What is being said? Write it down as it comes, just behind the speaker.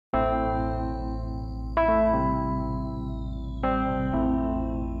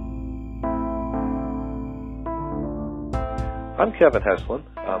I'm Kevin Heslin.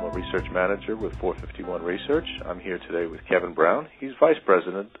 I'm a research manager with 451 Research. I'm here today with Kevin Brown. He's vice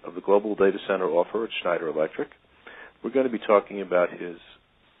president of the Global Data Center Offer at Schneider Electric. We're going to be talking about his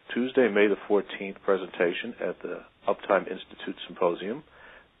Tuesday, May the 14th presentation at the Uptime Institute Symposium.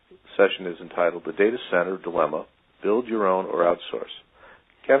 The session is entitled The Data Center Dilemma, Build Your Own or Outsource.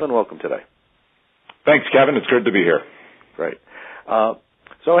 Kevin, welcome today. Thanks, Kevin. It's good to be here. Great.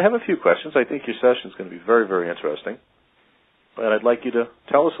 So I have a few questions. I think your session is going to be very, very interesting. And I'd like you to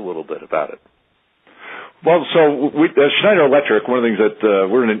tell us a little bit about it. Well, so Schneider Electric, one of the things that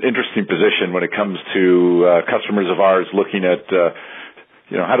we're in an interesting position when it comes to customers of ours looking at,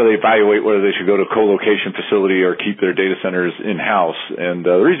 how do they evaluate whether they should go to a co-location facility or keep their data centers in-house. And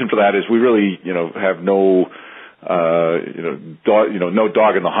the reason for that is we really, have no dog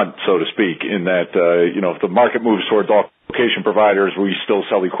in the hunt, so to speak, in that, if the market moves towards all location providers, we still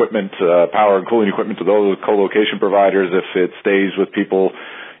sell equipment, power and cooling equipment to those co-location providers. If it stays with people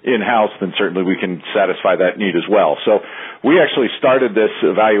in-house, then certainly we can satisfy that need as well. So we actually started this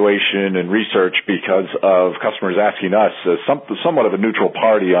evaluation and research because of customers asking us as somewhat of a neutral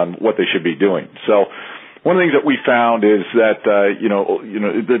party on what they should be doing. So one of the things that we found is that,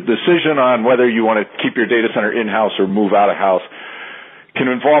 the decision on whether you want to keep your data center in-house or move out of house can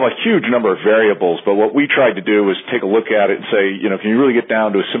involve a huge number of variables, but what we tried to do was take a look at it and say, can you really get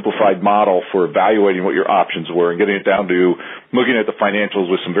down to a simplified model for evaluating what your options were and getting it down to looking at the financials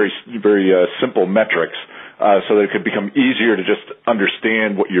with some very, very simple metrics so that it could become easier to just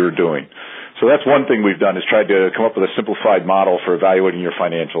understand what you're doing. So that's one thing we've done is tried to come up with a simplified model for evaluating your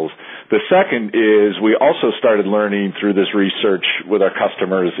financials. The second is we also started learning through this research with our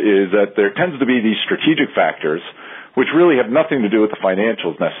customers is that there tends to be these strategic factors which really have nothing to do with the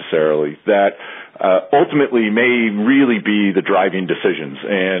financials necessarily, that ultimately may really be the driving decisions.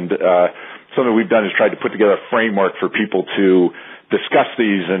 And something we've done is tried to put together a framework for people to discuss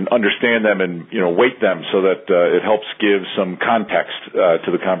these and understand them and, weight them so that it helps give some context to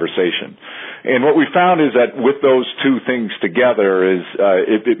the conversation. And what we found is that with those two things together is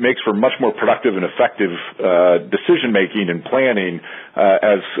it makes for much more productive and effective decision-making and planning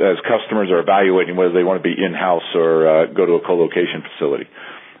as customers are evaluating whether they want to be in-house or go to a co-location facility.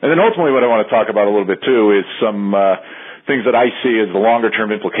 And then ultimately what I want to talk about a little bit too is some things that I see as the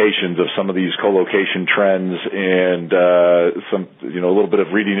longer-term implications of some of these co-location trends and some, a little bit of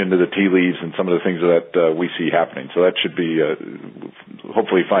reading into the tea leaves and some of the things that we see happening. So that should be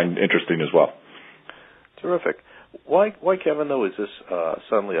hopefully find interesting as well. Terrific. Why, Kevin, though, is this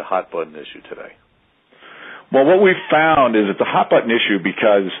suddenly a hot-button issue today? Well, what we've found is it's a hot-button issue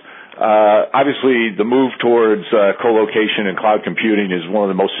because obviously the move towards co-location and cloud computing is one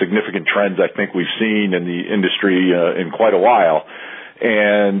of the most significant trends I think we've seen in the industry in quite a while.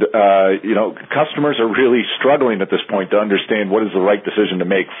 And, customers are really struggling at this point to understand what is the right decision to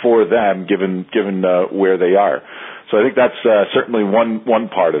make for them given where they are. So I think that's certainly one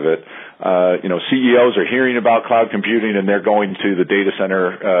part of it. CEOs are hearing about cloud computing and they're going to the data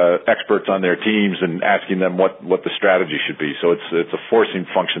center experts on their teams and asking them what the strategy should be. So it's a forcing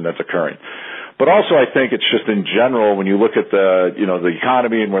function that's occurring. But also I think it's just in general when you look at the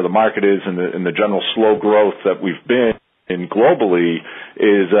economy and where the market is and the general slow growth that we've been in globally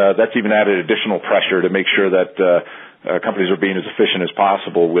is that's even added additional pressure to make sure that companies are being as efficient as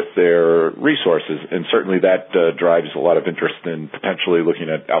possible with their resources, and certainly that drives a lot of interest in potentially looking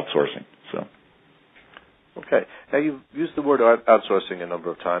at outsourcing. So, okay. Now you've used the word outsourcing a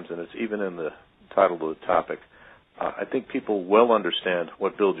number of times, and it's even in the title of the topic. I think people well understand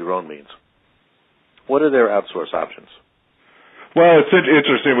what build your own means. What are their outsource options? Well, it's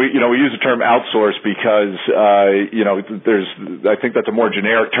interesting. We use the term outsource because, I think that's a more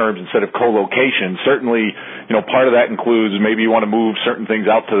generic term instead of co-location. Certainly, part of that includes maybe you want to move certain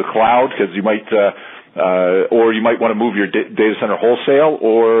things out to the cloud because you might, or you might want to move your data center wholesale,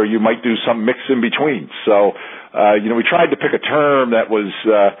 or you might do some mix in between. So, we tried to pick a term that was,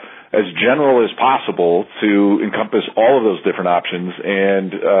 as general as possible to encompass all of those different options.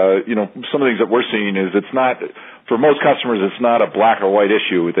 And, some of the things that we're seeing is it's not, for most customers, it's not a black or white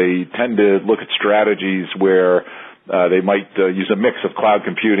issue. They tend to look at strategies where they might use a mix of cloud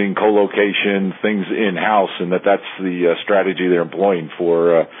computing, co-location, things in-house, and that's the strategy they're employing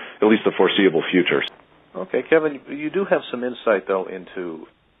for at least the foreseeable future. Okay, Kevin, you do have some insight, though, into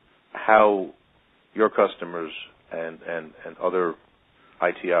how your customers and other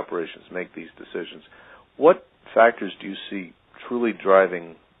IT operations make these decisions. What factors do you see truly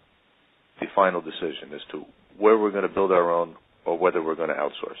driving the final decision as to where we're going to build our own or whether we're going to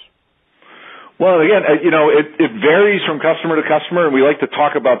outsource? Well, again, it varies from customer to customer, and we like to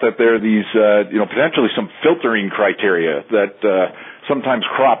talk about that there are these, potentially some filtering criteria that sometimes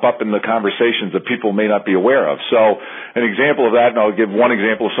crop up in the conversations that people may not be aware of. So an example of that, and I'll give one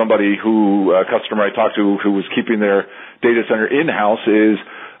example of somebody a customer I talked to who was keeping their data center in-house is,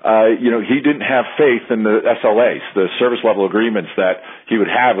 he didn't have faith in the SLAs, the service level agreements that he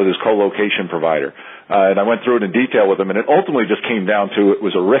would have with his co-location provider. And I went through it in detail with him, and it ultimately just came down to it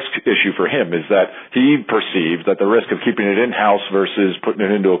was a risk issue for him, is that he perceived that the risk of keeping it in-house versus putting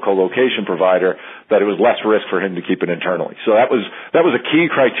it into a co-location provider, that it was less risk for him to keep it internally. So that was a key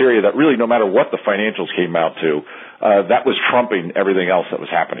criteria that really, no matter what the financials came out to, that was trumping everything else that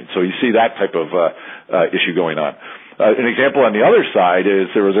was happening. So you see that type of issue going on. An example on the other side is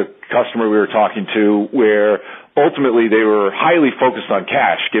there was a customer we were talking to where ultimately they were highly focused on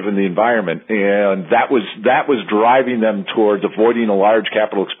cash given the environment, and that was driving them towards avoiding a large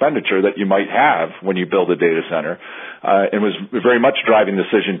capital expenditure that you might have when you build a data center, and was very much driving the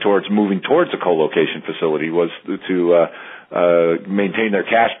decision towards moving towards a co-location facility was to maintain their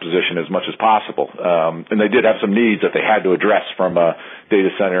cash position as much as possible. And they did have some needs that they had to address from a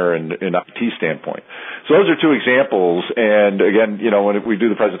data center and IT standpoint. So those are two examples. And again, when we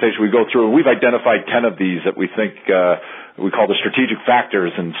do the presentation, we go through and we've identified 10 of these that we think we call the strategic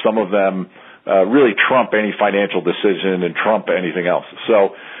factors, and some of them really trump any financial decision and trump anything else.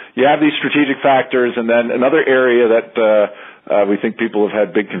 So you have these strategic factors, and then another area that we think people have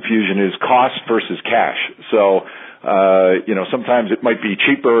had big confusion is cost versus cash. So sometimes it might be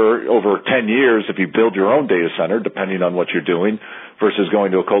cheaper over 10 years if you build your own data center, depending on what you're doing, versus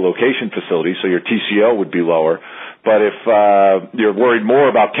going to a co-location facility, so your TCO would be lower. But if you're worried more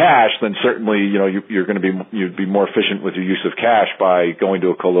about cash, then certainly you'd be more efficient with your use of cash by going to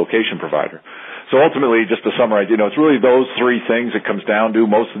a co-location provider. So ultimately, just to summarize, it's really those three things it comes down to.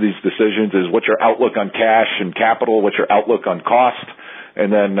 Most of these decisions is what's your outlook on cash and capital, what's your outlook on cost,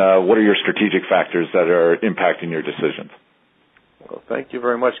 and then what are your strategic factors that are impacting your decisions. Well, thank you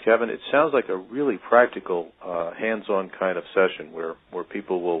very much, Kevin. It sounds like a really practical, hands-on kind of session where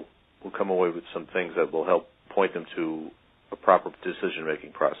people will come away with some things that will help point them to a proper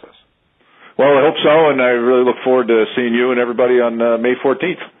decision-making process. Well, I hope so, and I really look forward to seeing you and everybody on May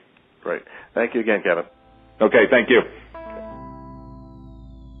 14th. Great. Thank you again, Kevin. Okay, thank you.